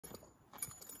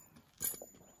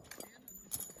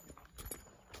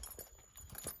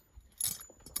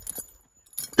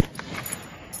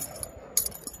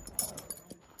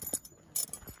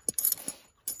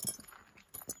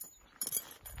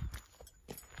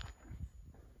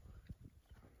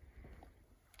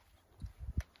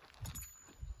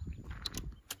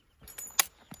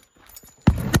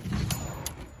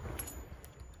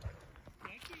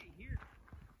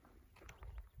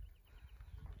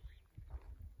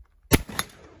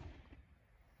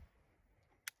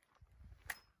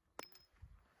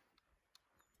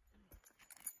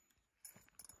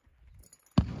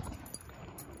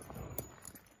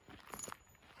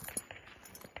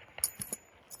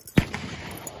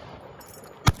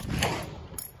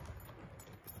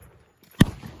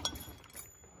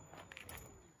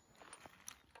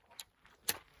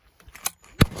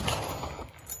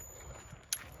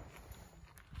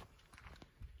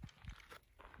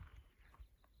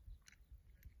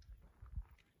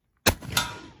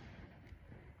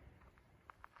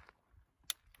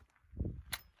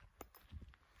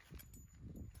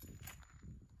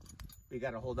We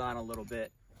got to hold on a little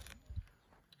bit.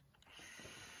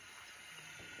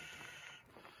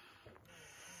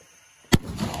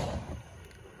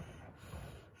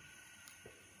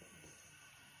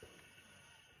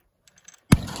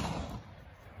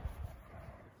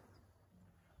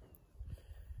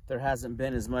 There hasn't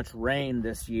been as much rain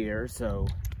this year, so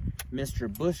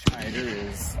Mr. Bush Hider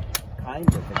is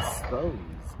kind of exposed.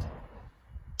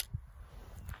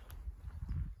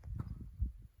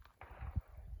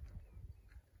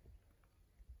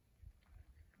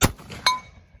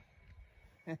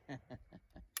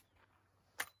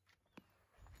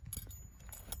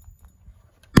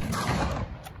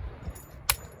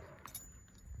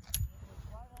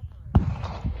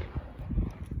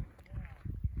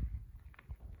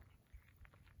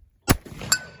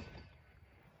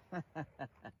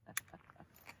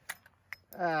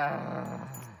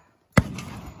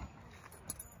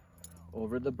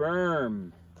 Over the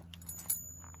berm.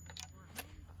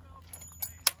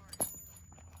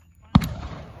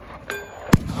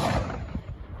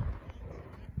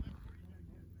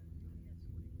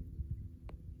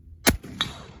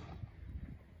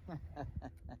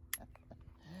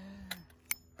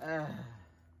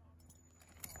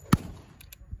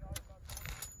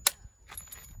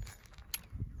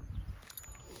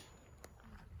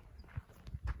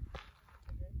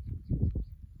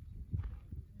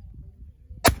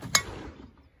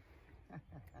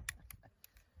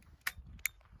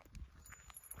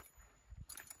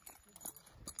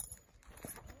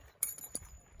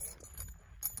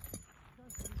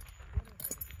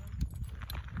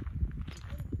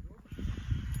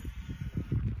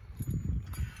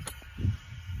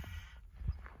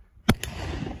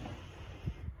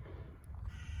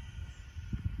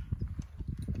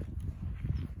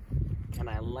 Can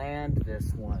I land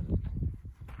this one?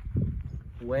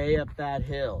 Way up that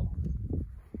hill.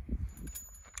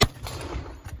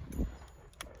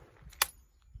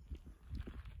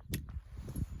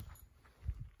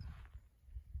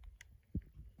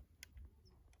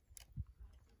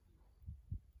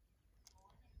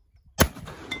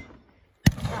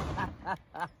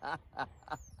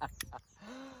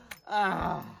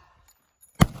 Ah.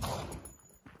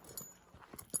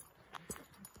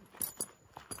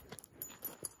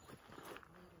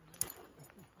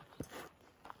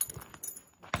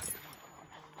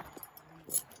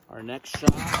 Our next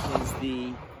shot is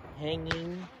the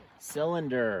hanging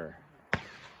cylinder.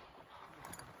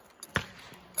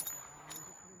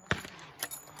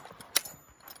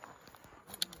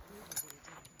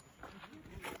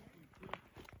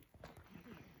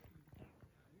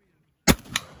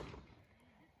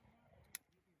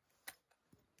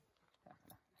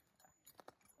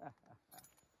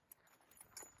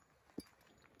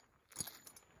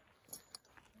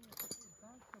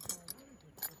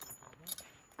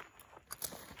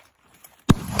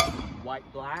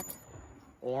 White, black,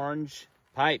 orange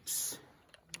pipes.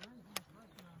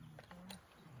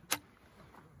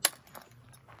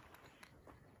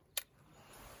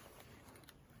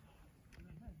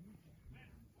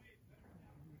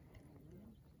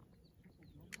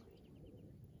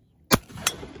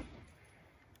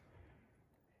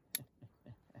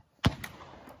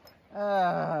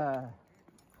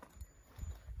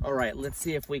 All right, let's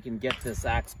see if we can get this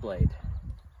axe blade.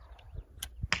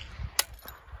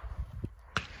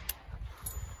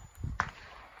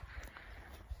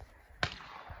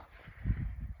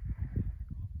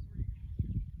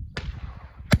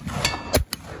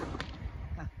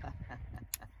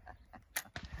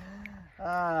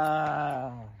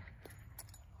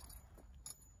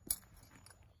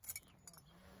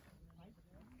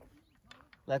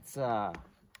 Let's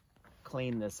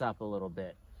clean this up a little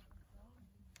bit.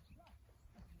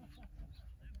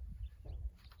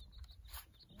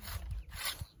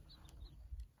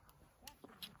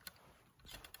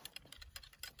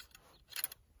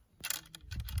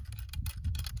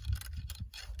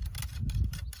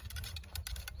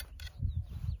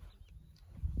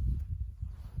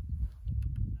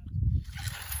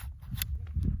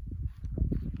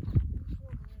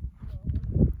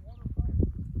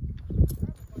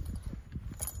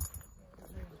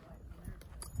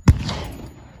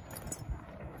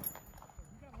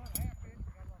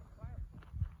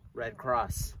 Red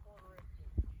Cross.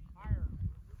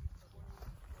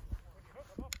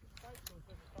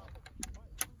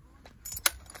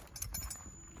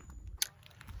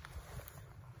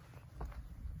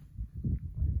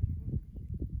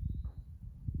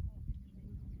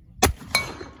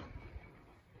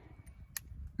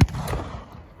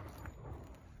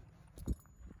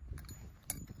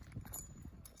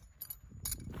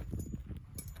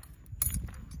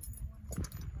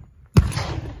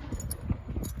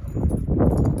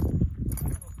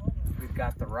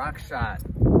 rock shot.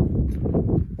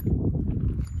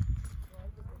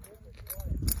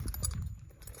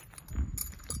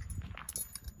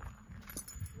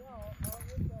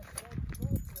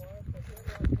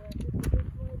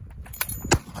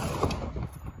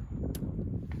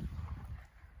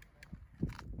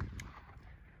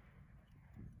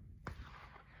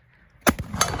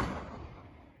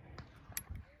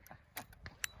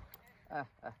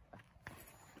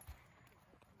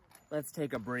 Let's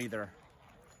take a breather.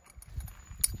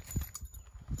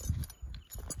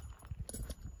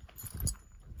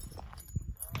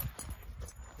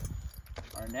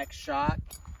 Our next shot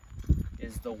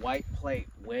is the white plate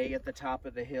way at the top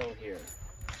of the hill here.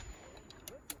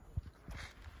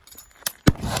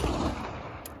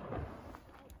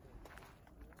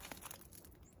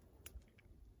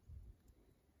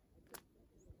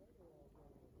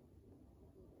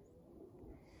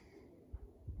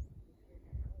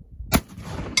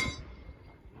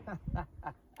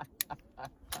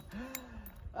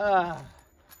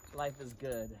 Life is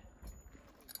good.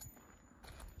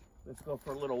 Let's go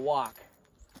for a little walk.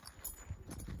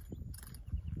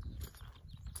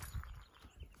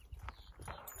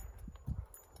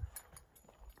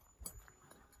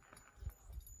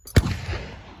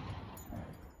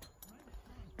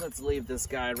 Let's leave this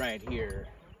guy right here.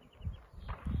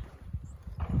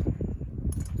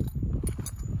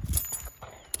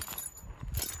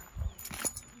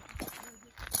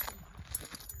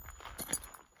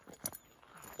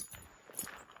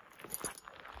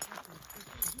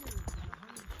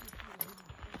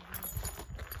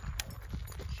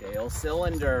 Shale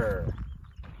cylinder.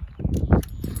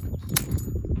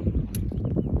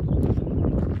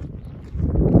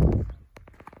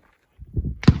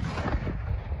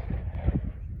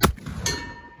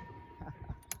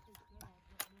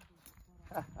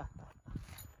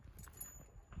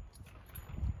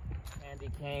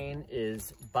 Candy cane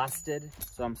is busted,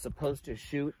 so I'm supposed to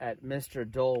shoot at Mr.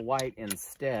 Dull White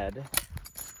instead.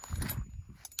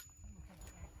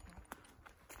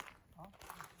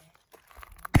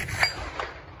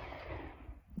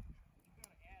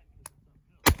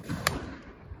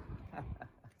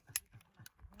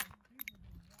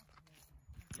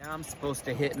 Now I'm supposed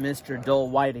to hit Mr. Dull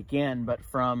White again, but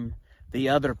from the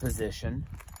other position.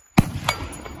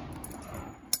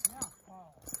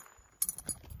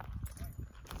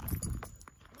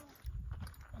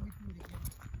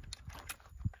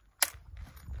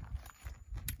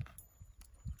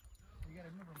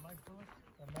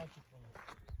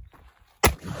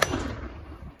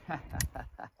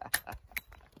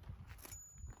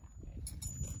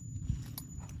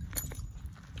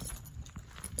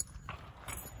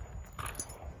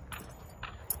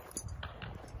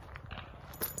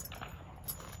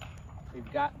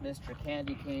 We've got Mr.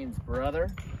 Candy Cane's brother.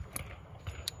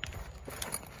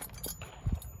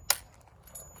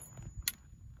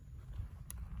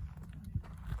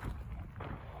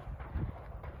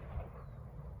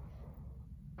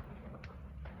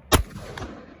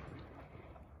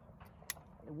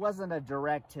 It wasn't a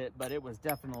direct hit, but it was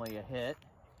definitely a hit.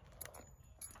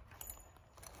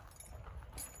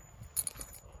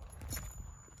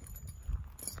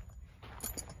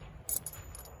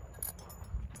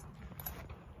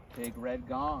 Big red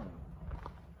gong.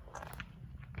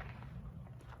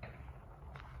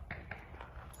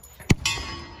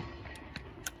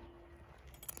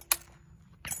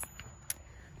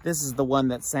 This is the one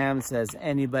that Sam says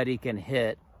anybody can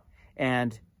hit,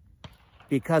 and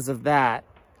because of that,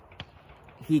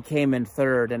 he came in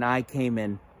third and I came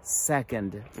in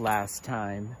second last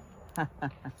time.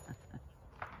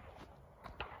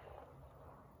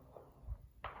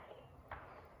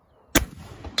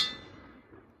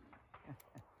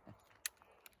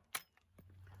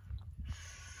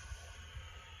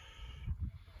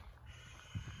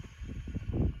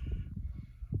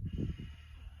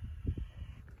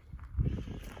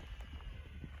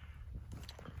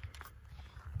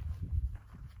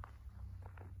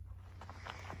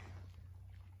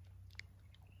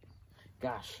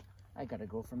 Gosh, I gotta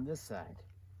go from this side.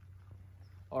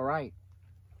 All right,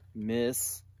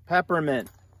 Miss Peppermint.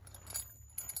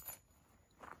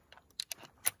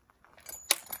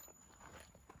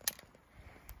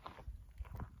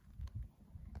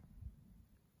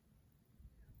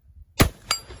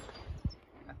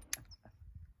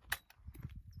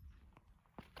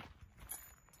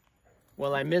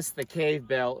 Well, I missed the cave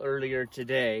bell earlier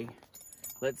today.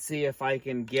 Let's see if I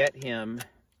can get him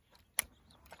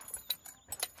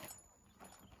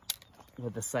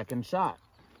with the second shot.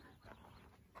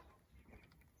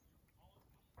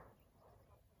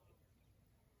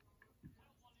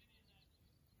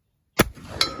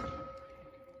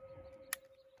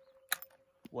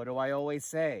 what do I always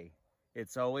say?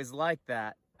 It's always like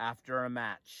that after a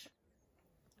match.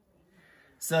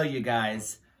 So you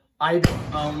guys, I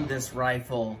don't own this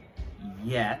rifle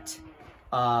yet,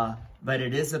 but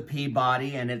it is a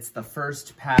Peabody, and it's the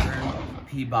first pattern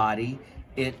Peabody.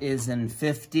 It is in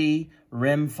 50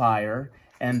 Rimfire,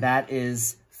 and that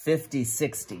is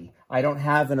 50/60. I don't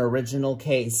have an original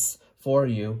case for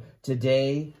you.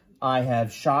 Today, I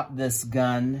have shot this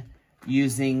gun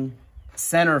using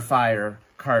centerfire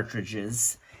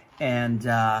cartridges, and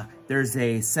there's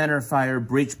a centerfire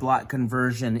breech block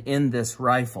conversion in this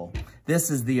rifle. This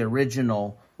is the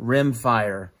original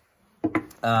Rimfire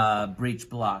breech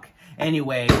block.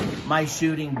 Anyway, my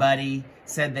shooting buddy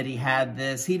said that he had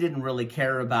this. He didn't really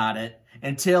care about it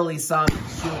until he saw me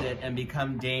shoot it and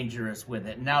become dangerous with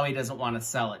it. Now he doesn't want to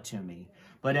sell it to me.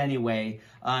 But anyway,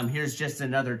 here's just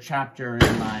another chapter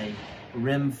in my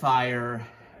Rimfire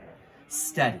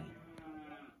study.